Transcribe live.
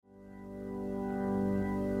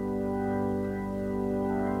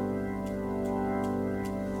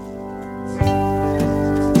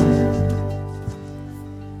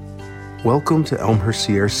Welcome to Elmhurst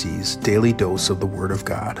CRC's Daily Dose of the Word of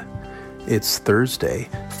God. It's Thursday,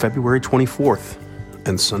 February 24th,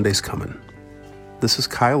 and Sunday's coming. This is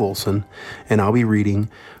Kyle Olson, and I'll be reading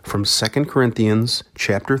from 2 Corinthians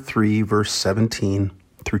chapter 3, verse 17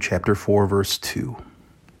 through chapter 4, verse 2.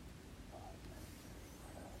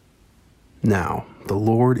 Now, the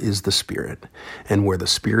Lord is the Spirit, and where the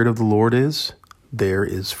Spirit of the Lord is, there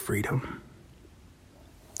is freedom.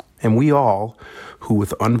 And we all, who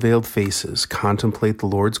with unveiled faces contemplate the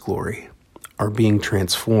Lord's glory, are being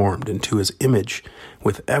transformed into his image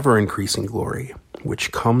with ever-increasing glory,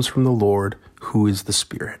 which comes from the Lord, who is the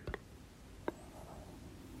Spirit.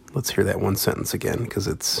 Let's hear that one sentence again, because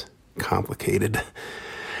it's complicated.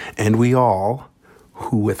 And we all,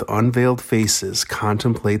 who with unveiled faces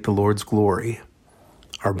contemplate the Lord's glory,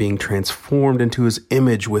 are being transformed into his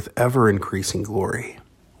image with ever-increasing glory,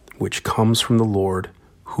 which comes from the Lord,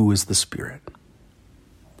 who is the Spirit.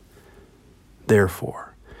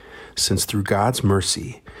 Therefore, since through God's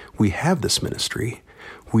mercy we have this ministry,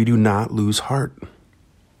 we do not lose heart.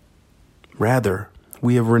 Rather,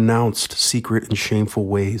 we have renounced secret and shameful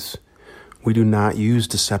ways. We do not use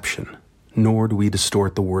deception, nor do we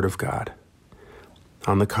distort the word of God.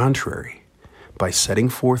 On the contrary, by setting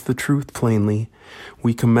forth the truth plainly,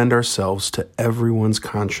 we commend ourselves to everyone's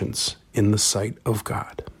conscience in the sight of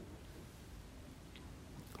God.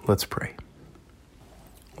 Let's pray.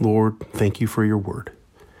 Lord, thank you for your word.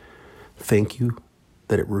 Thank you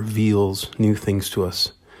that it reveals new things to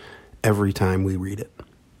us every time we read it.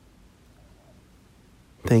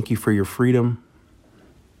 Thank you for your freedom.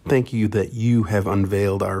 Thank you that you have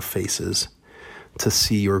unveiled our faces to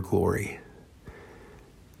see your glory.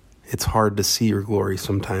 It's hard to see your glory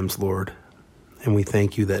sometimes, Lord, and we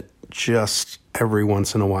thank you that just every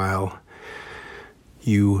once in a while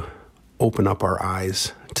you open up our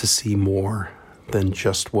eyes to see more than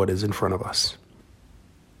just what is in front of us.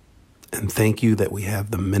 And thank you that we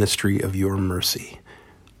have the ministry of your mercy.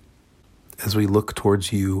 As we look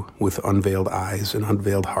towards you with unveiled eyes and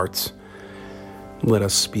unveiled hearts, let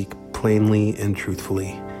us speak plainly and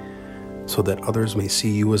truthfully so that others may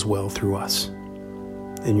see you as well through us.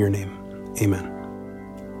 In your name, amen.